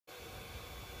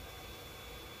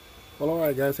Well, all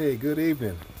right, guys. Hey, good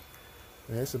evening.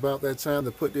 And it's about that time to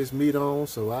put this meat on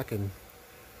so I can,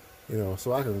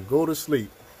 so I can go to sleep.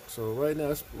 So right now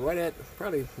it's right at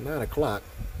probably 9 o'clock,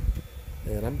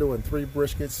 and I'm doing 3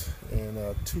 briskets and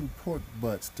 2 pork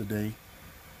butts today.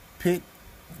 Pit,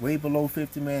 way below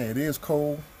 50, man. It is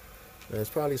cold. It's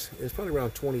probably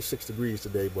around 26 degrees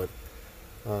today, but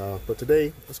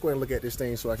today let's go ahead and look at this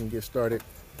thing so I can get started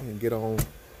and get on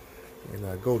and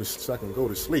so I can go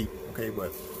to sleep. Okay,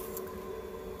 but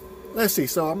let's see.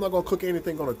 So I'm not gonna cook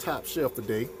anything on the top shelf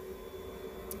today.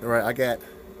 All right, I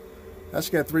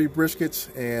just got 3 briskets,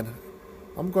 and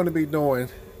I'm going to be doing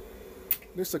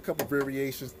just a couple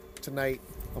variations tonight.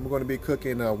 I'm going to be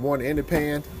cooking one in the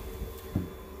pan,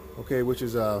 okay, which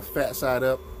is fat side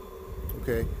up,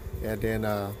 okay, and then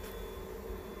I'm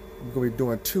going to be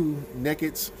doing 2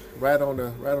 nakeds right on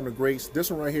the grates. This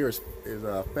one right here is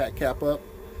fat cap up,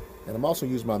 and I'm also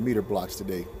using my meter blocks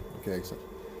today. Okay,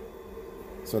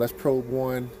 so that's probe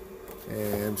 1,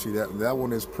 and see that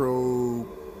one is probe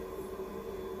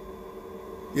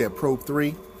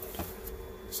 3.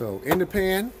 So in the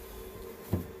pan,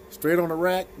 straight on the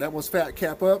rack. That one's fat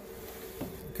cap up,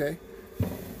 okay,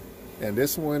 and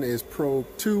this one is probe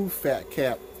 2, fat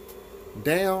cap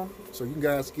down. So you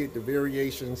guys get the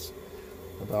variations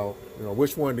about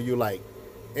which one do you like.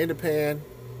 In the pan,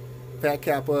 fat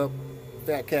cap up,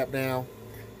 fat cap down.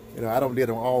 I don't did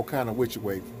them all kind of which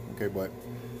way, okay, but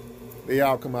they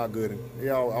all come out good. They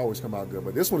all always come out good.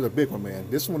 But this one's a big one, man.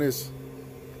 This one is,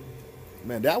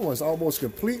 man, that one's almost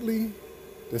completely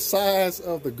the size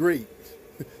of the grate.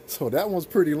 So that one's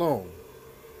pretty long.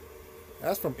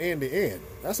 That's from end to end.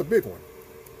 That's a big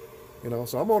one.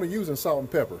 So I'm only using salt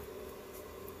and pepper.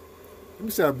 Let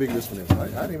me see how big this one is. I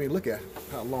didn't even look at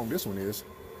how long this one is,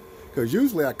 because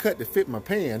usually I cut to fit my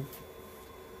pan.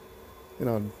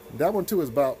 That one too is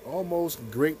about almost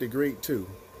grate to grate too.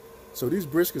 So these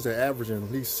briskets are averaging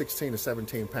at least 16 to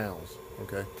 17 pounds,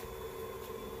 okay?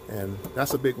 And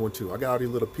that's a big one too. I got all these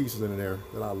little pieces in there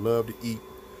that I love to eat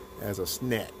as a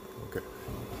snack, okay?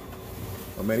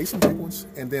 Oh man, these some big ones.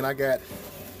 And then I got,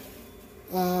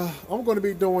 I'm going to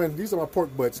be doing, these are my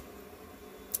pork butts.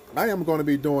 I am going to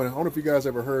be doing, I don't know if you guys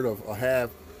ever heard of or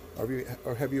have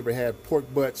you ever had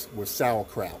pork butts with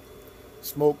sauerkraut.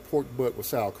 Smoked pork butt with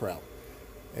sauerkraut.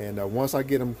 And once I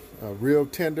get them real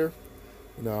tender,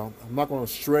 I'm not going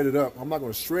to shred it up. I'm not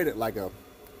going to shred it like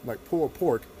pulled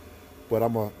pork, but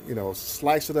I'm going to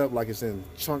slice it up like it's in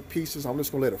chunk pieces. I'm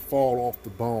just going to let it fall off the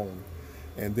bone.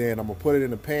 And then I'm going to put it in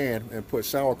the pan and put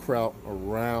sauerkraut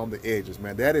around the edges.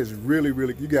 Man, that is really,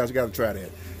 really, you guys got to try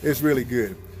that. It's really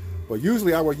good. But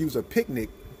usually I would use a picnic,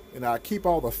 and I keep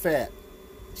all the fat.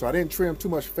 So I didn't trim too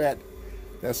much fat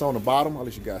that's on the bottom. I'll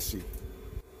let you guys see.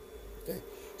 Okay.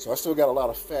 So I still got a lot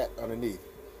of fat underneath.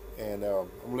 And I'm going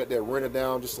to let that render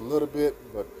down just a little bit.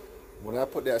 But when I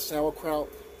put that sauerkraut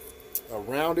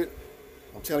around it,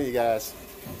 I'm telling you guys,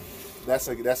 that's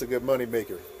a good money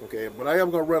maker. Okay. But I am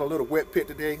going to run a little wet pit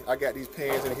today. I got these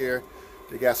pans in here.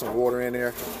 They got some water in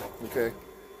there. Okay.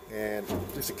 And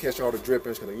just to catch all the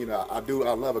drippings, because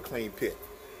I love a clean pit.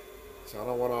 So I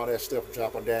don't want all that stuff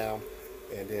dropping down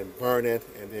and then burning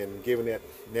and then giving that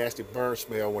nasty burn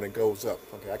smell when it goes up.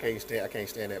 Okay, I can't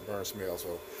stand that burn smell.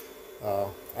 So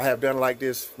I have done like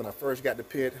this when I first got the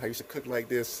pit. I used to cook like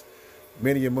this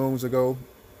many moons ago,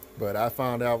 but I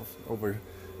found out over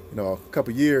a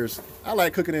couple years I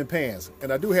like cooking in pans,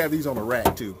 and I do have these on the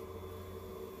rack too.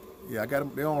 Yeah, I got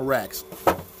them. They're on racks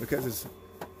because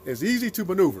it's easy to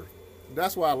maneuver.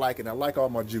 That's why I like it. I like all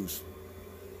my juice.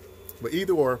 But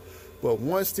either or, but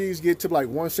once these get to like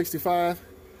 165,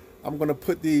 I'm going to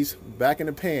put these back in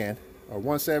the pan, or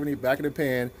 170 back in the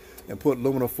pan, and put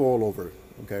aluminum foil over it.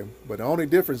 Okay. But the only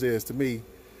difference is, to me,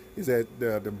 is that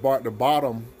the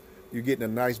bottom, you're getting a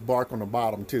nice bark on the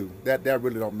bottom too. That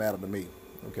really don't matter to me.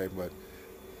 Okay. But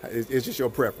it's just your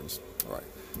preference. All right.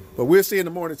 But we'll see in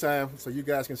the morning time so you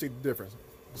guys can see the difference.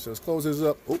 So let's close this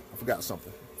up. Oh, I forgot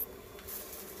something.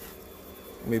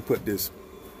 Let me put this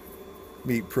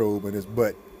meat probe in his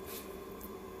butt.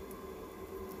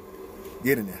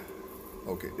 Get in there.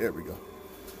 Okay, there we go.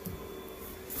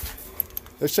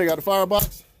 Let's check out the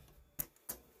firebox.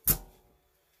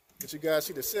 Let you guys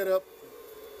see the setup.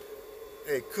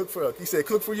 Hey, he said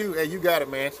cook for you. Hey, you got it,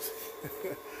 man.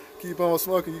 Keep on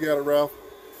smoking. You got it, Ralph.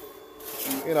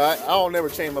 I don't never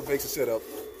change my basic setup.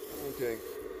 Okay.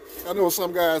 I know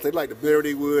some guys, they like to bury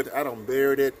their wood. I don't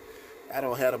bury it. I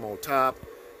don't have them on top.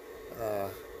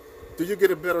 Do you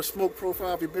get a better smoke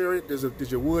profile if you bury it?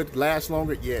 Does your wood last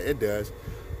longer? Yeah, it does.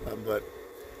 But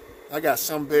I got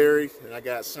some buried, and I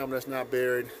got some that's not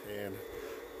buried. And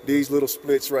these little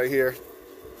splits right here,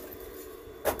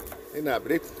 They're not,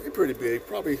 but they're pretty big.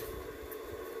 Probably,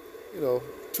 you know,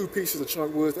 2 pieces of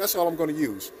chunk wood. That's all I'm going to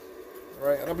use. All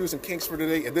right, and I'm using kinks for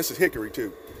today, and this is hickory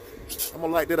too. I'm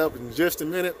going to light that up in just a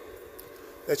minute.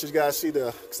 Let you guys see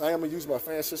because I am going to use my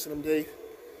fan system today.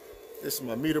 This is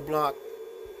my meter block.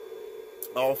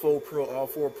 All four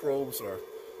probes are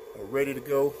ready to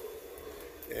go.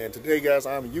 And today, guys,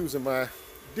 I'm using my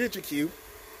DigiQ.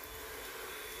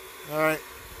 All right.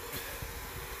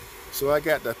 So I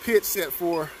got the pit set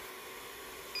for,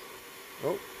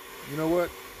 oh, you know what?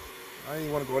 I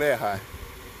didn't want to go that high.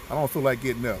 I don't feel like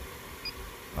getting up.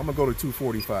 I'm going to go to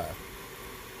 245.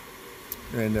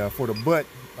 And for the butt,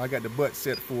 I got the butt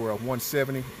set for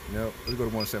 170. No, let's go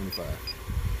to 175.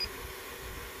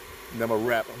 And I'm gonna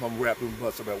wrap the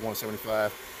butts up at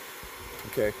 175.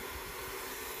 Okay.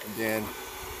 And then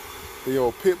the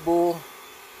old pit bull.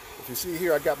 If you see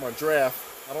here, I got my draft.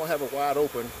 I don't have it wide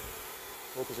open.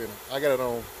 Focus in. I got it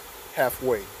on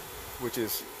halfway, which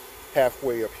is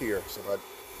halfway up here. So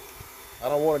I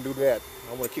don't want to do that.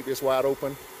 I want to keep this wide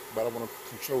open, but I want to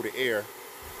control the air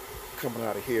coming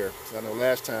out of here. So I know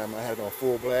last time I had it on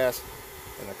full blast,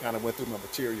 and I kind of went through my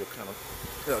material kind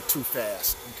of too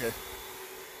fast. Okay.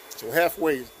 So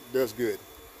halfway does good.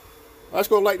 Let's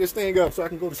go light this thing up so I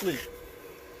can go to sleep.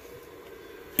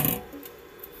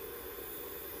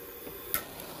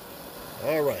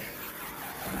 All right.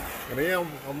 And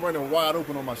I'm running wide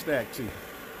open on my stack too.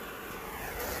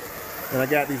 And I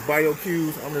got these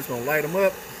BioQs. I'm just gonna light them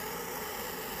up.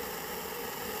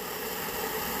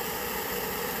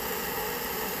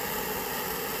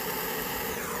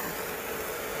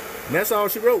 And that's all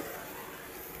she wrote.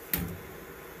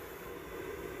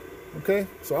 Okay,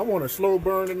 so I want a slow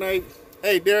burn tonight.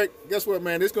 Hey, Derek, guess what,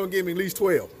 man? This is going to give me at least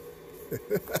 12.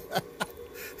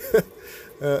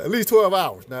 At least 12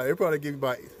 hours. Now, it'll probably give me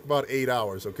about 8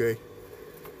 hours, okay?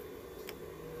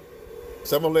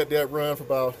 So I'm going to let that run for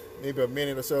about maybe a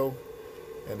minute or so.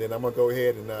 And then I'm going to go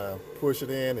ahead and push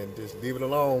it in and just leave it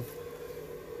alone.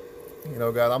 You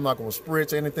know, guys, I'm not going to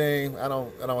spritz anything. I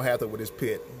don't have to with this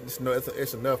pit.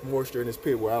 It's enough moisture in this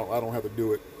pit where I don't have to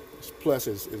do it. Plus,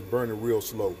 it's burning real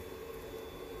slow.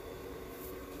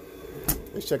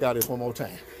 Let's check out this one more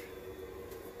time.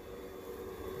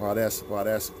 While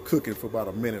that's cooking for about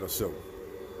a minute or so.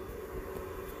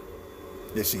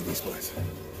 Let's see these butts.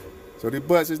 So these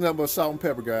butts is nothing but salt and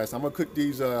pepper, guys. I'm gonna cook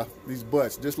these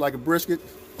butts just like a brisket.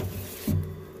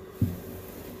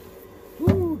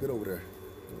 Woo, get over there.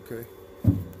 Okay.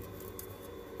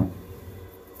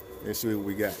 Let's see what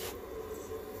we got.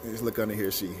 Let's look under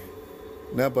here, see.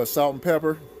 Nothing but salt and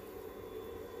pepper.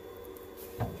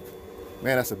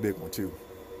 Man, that's a big one too.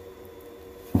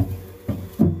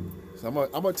 So I'm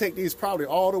gonna take these probably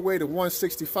all the way to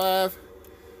 165,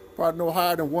 probably no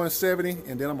higher than 170,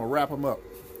 and then I'm gonna wrap them up.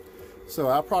 So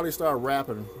I'll probably start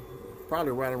wrapping,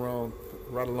 probably right along,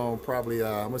 probably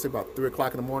I'm gonna say about 3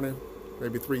 o'clock in the morning,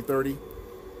 maybe 3:30.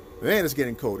 Man, it's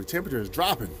getting cold. The temperature is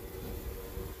dropping.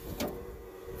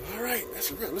 All right,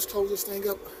 that's right. Let's close this thing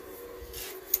up.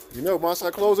 You know, once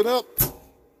I close it up,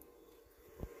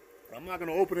 I'm not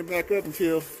gonna open it back up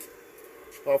until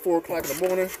about 4 o'clock in the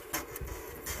morning.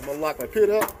 I'm gonna lock my pit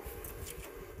up.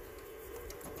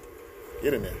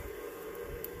 Get in there.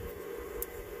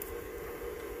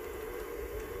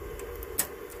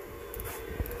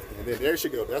 And then there she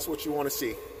goes. That's what you want to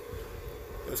see.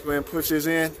 Let's go ahead and push this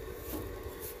in.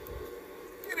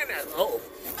 Get in there. Oh,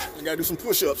 I gotta do some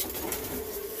push-ups.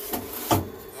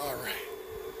 All right.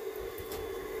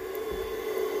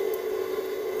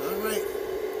 All right.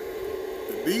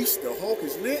 The beast, the Hulk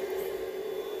is lit.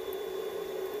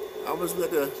 I'm just let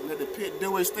the pit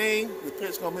do its thing. The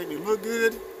pit's gonna make me look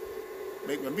good,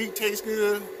 make my meat taste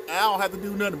good. I don't have to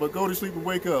do nothing but go to sleep and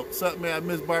wake up. Something, man, I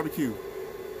miss barbecue.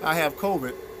 I have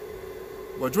COVID.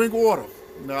 Well, drink water.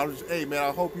 No, hey man,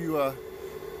 I hope you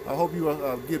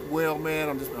get well, man.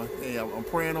 I'm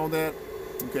praying on that.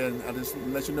 Okay, and I just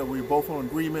let you know we're both on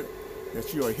agreement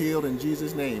that you are healed in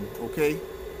Jesus' name. Okay,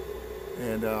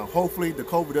 and hopefully the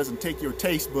COVID doesn't take your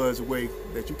taste buds away,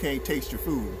 that you can't taste your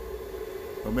food.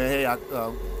 But man, hey,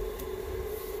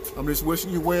 I'm just wishing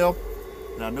you well,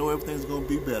 and I know everything's gonna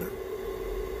be better.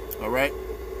 All right,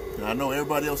 and I know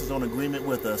everybody else is on agreement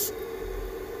with us.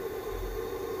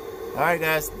 All right,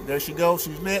 guys, there she goes.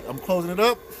 She's lit. I'm closing it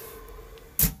up.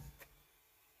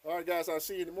 All right, guys, I'll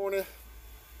see you in the morning,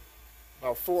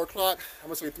 about 4 o'clock. I'm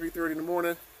gonna say 3:30 in the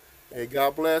morning. Hey,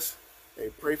 God bless. Hey,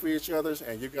 pray for each other,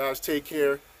 and you guys take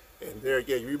care. And there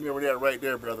again, you remember that right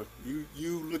there, brother.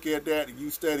 You look at that and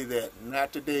you study that.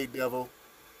 Not today, devil.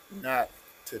 Not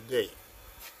today.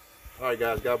 All right,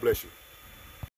 guys. God bless you.